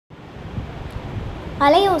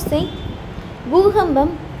அலையோசை,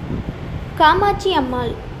 பூகம்பம், காமாட்சி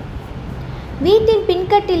அம்மாள். வீட்டின்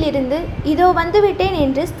பின்கட்டிலிருந்து இதோ வந்துவிட்டேன்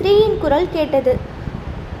என்று ஸ்திரீயின் குரல் கேட்டது.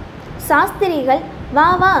 சாஸ்திரிகள், வா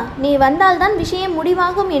வா, நீ வந்தால்தான் விஷயம்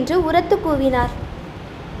முடிவாகும் என்று உரத்து கூவினார்.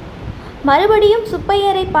 மறுபடியும்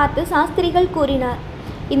சுப்பையரை பார்த்து சாஸ்திரிகள் கூறினார்,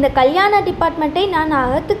 இந்த கல்யாண டிபார்ட்மெண்ட்டை நான்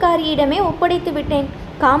அகத்துக்காரியிடமே ஒப்படைத்து விட்டேன்.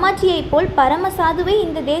 காமாட்சியைப் போல் பரம சாதுவை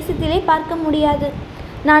இந்த தேசத்திலே பார்க்க முடியாது.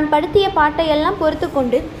 நான் படுத்திய பாட்டையெல்லாம் பொறுத்து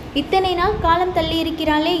கொண்டு இத்தனை நாள் காலம்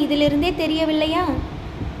தள்ளியிருக்கிறாளே, இதிலிருந்தே தெரியவில்லையா?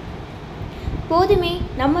 போதுமே,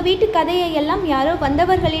 நம்ம வீட்டு கதையை எல்லாம் யாரோ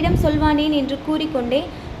வந்தவர்களிடம் சொல்வானேன் என்று கூறிக்கொண்டே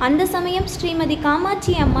அந்த சமயம் ஸ்ரீமதி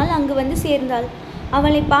காமாட்சி அம்மாள் அங்கு வந்து சேர்ந்தாள்.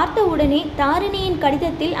 அவளை பார்த்த உடனே தாரிணியின்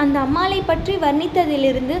கடிதத்தில் அந்த அம்மாளை பற்றி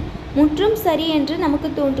வர்ணித்ததிலிருந்து முற்றும் சரி என்று நமக்கு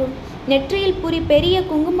தோன்றும். நெற்றியில் பெரிய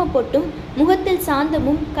குங்கும பொட்டும், முகத்தில்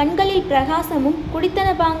சாந்தமும், கண்களில் பிரகாசமும், குடித்தன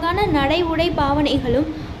பாங்கான நடை உடை பாவனைகளும்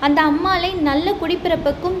அந்த அம்மாளை நல்ல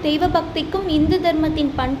குடிப்பிறப்புக்கும் தெய்வ பக்திக்கும் இந்து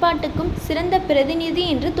தர்மத்தின் பண்பாட்டுக்கும் சிறந்த பிரதிநிதி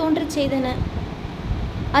என்று தோன்றச் செய்தன.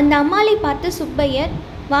 அந்த அம்மாளை பார்த்து சுப்பையர்,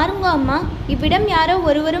 வாருங்கோ அம்மா, இவ்விடம் யாரோ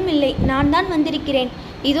ஒருவரும் இல்லை, நான் தான் வந்திருக்கிறேன்.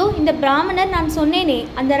 இதோ இந்த பிராமணர் நான் சொன்னேனே,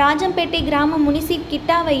 அந்த ராஜம்பேட்டை கிராம முனிசிப்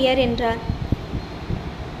கிட்டாவையர் என்றார்.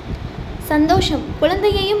 சந்தோஷம்,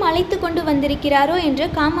 குழந்தையையும் அழைத்து கொண்டு வந்திருக்கிறாரோ என்று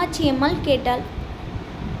காமாட்சி அம்மாள் கேட்டாள்.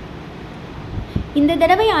 இந்த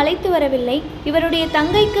தடவை அழைத்து வரவில்லை. இவருடைய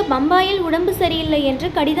தங்கைக்கு பம்பாயில் உடம்பு சரியில்லை என்று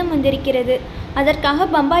கடிதம் வந்திருக்கிறது. அதற்காக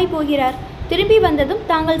பம்பாய் போகிறார். திரும்பி வந்ததும்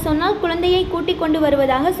தாங்கள் சொன்னால் குழந்தையை கூட்டிக் கொண்டு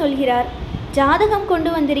வருவதாக சொல்கிறார். ஜாதகம் கொண்டு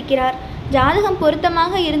வந்திருக்கிறார். ஜாதகம்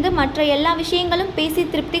பொருத்தமாக இருந்து மற்ற எல்லா விஷயங்களும் பேசி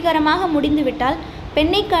திருப்திகரமாக முடிந்துவிட்டால்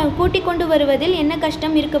பெண்ணை கூட்டிக் கொண்டு வருவதில் என்ன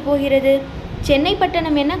கஷ்டம் இருக்கப் போகிறது? சென்னை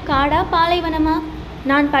பட்டணம் என்ன காடா பாலைவனமா?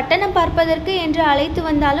 நான் பட்டணம் பார்ப்பதற்கு என்று அழைத்து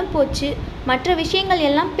வந்தாலும் போச்சு. மற்ற விஷயங்கள்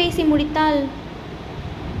எல்லாம் பேசி முடித்தால்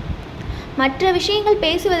மற்ற விஷயங்கள்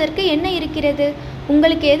பேசுவதற்கு என்ன இருக்கிறது?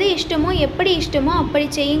 உங்களுக்கு எது இஷ்டமோ எப்படி இஷ்டமோ அப்படி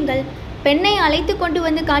செய்யுங்கள். பெண்ணை அழைத்து கொண்டு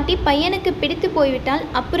வந்து காட்டி பையனுக்கு பிடித்து போய்விட்டால்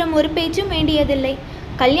அப்புறம் ஒரு பேச்சும் வேண்டியதில்லை.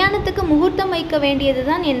 கல்யாணத்துக்கு முகூர்த்தம் வைக்க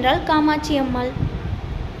வேண்டியதுதான் என்றாள் காமாட்சி அம்மாள்.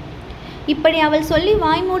 இப்படி அவள் சொல்லி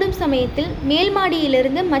வாய்மூடும் சமயத்தில் மேல்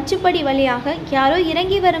மாடியிலிருந்து மச்சுப்படி வழியாக யாரோ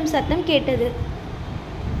இறங்கி வரும் சத்தம் கேட்டது.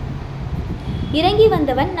 இறங்கி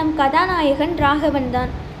வந்தவன் நம் கதாநாயகன்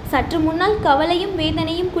ராகவன்தான். சற்று முன்னால் கவலையும்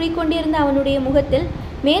வேதனையும் குடிக்கொண்டிருந்த அவனுடைய முகத்தில்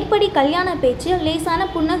மேற்படி கல்யாண பேச்சு லேசான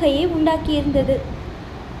புன்னகையை உண்டாக்கியிருந்தது.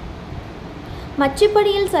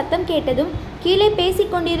 மச்சுப்படியில் சத்தம் கேட்டதும் கீழே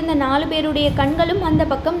பேசிக்கொண்டிருந்த 4 பேருடைய கண்களும் அந்த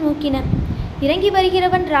பக்கம் நோக்கின. இறங்கி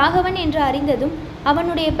வருகிறவன் ராகவன் என்று அறிந்ததும்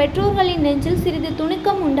அவனுடைய பெற்றோர்களின் நெஞ்சில் சிறிது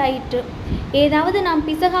துணுக்கம் உண்டாயிற்று. ஏதாவது நாம்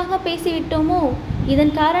பிசகாக பேசிவிட்டோமோ,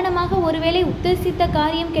 இதன் காரணமாக ஒருவேளை உத்தேசித்த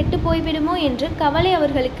காரியம் கெட்டு போய்விடுமோ என்று கவலை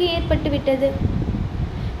அவர்களுக்கு ஏற்பட்டுவிட்டது.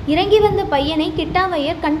 இறங்கி வந்த பையனை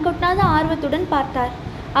கிட்டாவையர் கண்கொட்டாத ஆர்வத்துடன் பார்த்தார்.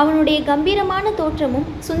 அவனுடைய கம்பீரமான தோற்றமும்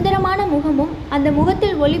சுந்தரமான முகமும் அந்த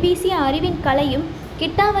முகத்தில் ஒளி வீசிய அறிவின் கலையும்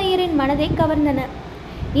கிட்டாவையரின் மனதை கவர்ந்தன.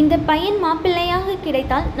 இந்த பையன் மாப்பிள்ளையாக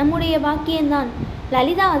கிடைத்தால் நம்முடைய பாக்கியம்தான்,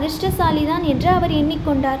 லலிதா அதிர்ஷ்டசாலிதான் என்று அவர்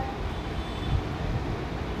எண்ணிக்கொண்டார்.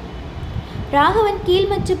 ராகவன்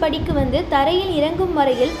கீழ்மச்சு படிக்கு வந்து தரையில் இறங்கும்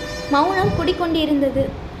வரையில் மௌனம் குடிக்கொண்டிருந்தது.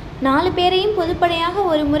 4 பேரையும் பொதுப்படையாக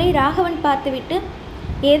ஒரு முறை ராகவன் பார்த்துவிட்டு,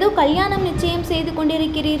 ஏதோ கல்யாணம் நிச்சயம் செய்து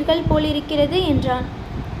கொண்டிருக்கிறீர்கள் போலிருக்கிறது என்றான்.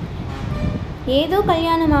 ஏதோ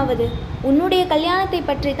கல்யாணமாவது? உன்னுடைய கல்யாணத்தை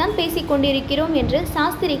பற்றி தான் பேசிக்கொண்டிருக்கிறோம் என்று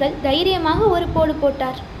சாஸ்திரிகள் தைரியமாக ஒரு போடு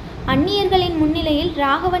போட்டார். அந்நியர்களின் முன்னிலையில்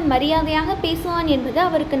ராகவன் மரியாதையாக பேசுவான் என்பது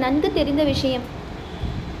அவருக்கு நன்கு தெரிந்த விஷயம்.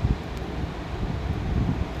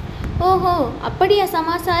 ஓஹோ, அப்படியா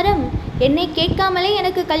சமாசாரம்? என்னை கேட்காமலே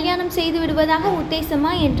எனக்கு கல்யாணம் செய்து விடுவதாக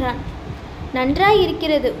உத்தேசமா என்றான். நன்றாய்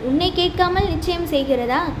இருக்கிறது. உன்னை கேட்காமல் நிச்சயம்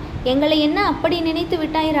செய்கிறதா? எங்களை என்ன அப்படி நினைத்து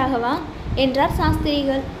விட்டாய் ராகவா என்றார்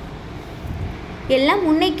சாஸ்திரிகள். எல்லாம்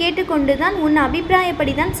உன்னை கேட்டுக்கொண்டுதான் உன்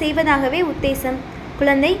அபிப்பிராயப்படிதான் செய்வதாகவே உத்தேசம்.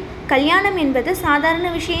 குழந்தை, கல்யாணம் என்பது சாதாரண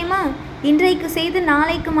விஷயமா? இன்றைக்கு செய்து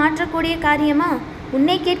நாளைக்கு மாற்றக்கூடிய காரியமா?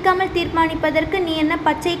 உன்னை கேட்காமல் தீர்மானிப்பதற்கு நீ என்ன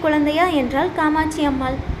பச்சை குழந்தையா என்றாள் காமாட்சி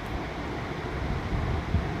அம்மாள்.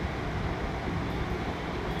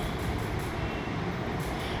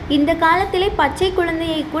 இந்த காலத்திலே பச்சை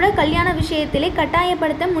குழந்தையை கூட கல்யாண விஷயத்திலே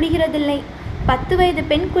கட்டாயப்படுத்த முடிகிறதில்லை. 10 வயது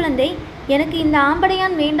பெண் குழந்தை எனக்கு இந்த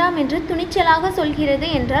ஆம்படையான் வேண்டாம் என்று துணிச்சலாக சொல்கிறது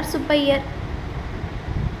என்றார் சுப்பையர்.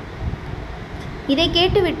 இதை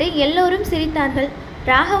கேட்டுவிட்டு எல்லோரும் சிரித்தார்கள்.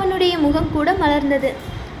 ராகவனுடைய முகம் கூட மலர்ந்தது.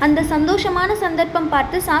 அந்த சந்தோஷமான சந்தர்ப்பம்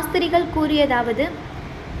பார்த்து சாஸ்திரிகள் கூறியதாவது,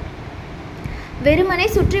 வெறுமனை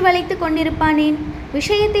சுற்றி வளைத்து கொண்டிருப்பானேன்?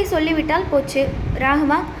 விஷயத்தை சொல்லிவிட்டால் போச்சு.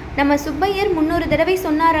 ராகவா, நம்ம சுப்பையர் 300 தடவை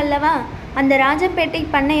சொன்னார் அல்லவா, அந்த ராஜம்பேட்டை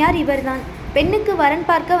பண்ணையார் இவர்தான். பெண்ணுக்கு வரன்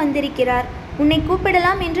பார்க்க வந்திருக்கிறார். உன்னை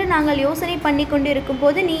கூப்பிடலாம் என்று நாங்கள் யோசனை பண்ணி கொண்டிருக்கும்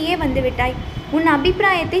போது நீயே வந்துவிட்டாய். உன்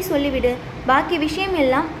அபிப்பிராயத்தை சொல்லிவிடு. பாக்கி விஷயம்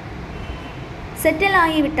எல்லாம் செட்டில்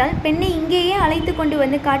ஆகிவிட்டால் பெண்ணை இங்கேயே அழைத்து கொண்டு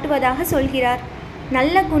வந்து காட்டுவதாக சொல்கிறார்.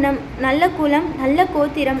 நல்ல குணம், நல்ல குலம், நல்ல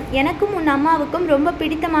கோத்திரம். எனக்கும் உன் அம்மாவுக்கும் ரொம்ப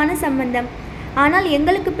பிடித்தமான சம்பந்தம். ஆனால்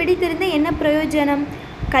எங்களுக்கு பிடித்திருந்து என்ன பிரயோஜனம்?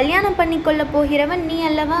 கல்யாணம் பண்ணி கொள்ளப் போகிறவன் நீ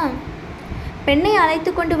அல்லவா? பெண்ணை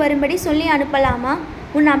அழைத்து கொண்டு வரும்படி சொல்லி அனுப்பலாமா?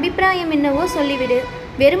 உன் அபிப்பிராயம் என்னவோ சொல்லிவிடு.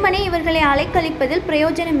 வெறுமனே இவர்களை அலைக்கழிப்பதில்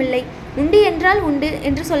பிரயோஜனமில்லை. உண்டு என்றால் உண்டு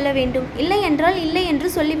என்று சொல்ல வேண்டும், இல்லை என்றால் இல்லை என்று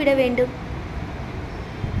சொல்லிவிட வேண்டும்.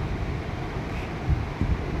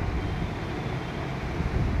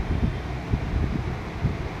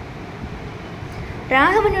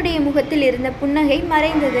 ராகவனுடைய முகத்தில் இருந்த புன்னகை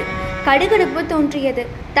மறைந்தது. கடுகடுப்பு தோன்றியது.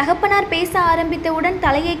 தகப்பனார் பேச ஆரம்பித்தவுடன்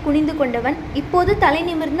தலையை குனிந்து கொண்டவன் இப்போது தலை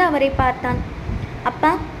நிமிர்ந்து அவரை பார்த்தான்.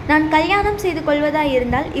 அப்பா, நான் கல்யாணம் செய்து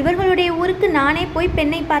கொள்வதாயிருந்தால் இவர்களுடைய ஊருக்கு நானே போய்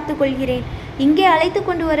பெண்ணை பார்த்து கொள்கிறேன். இங்கே அழைத்து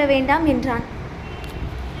கொண்டு வர வேண்டாம் என்றான்.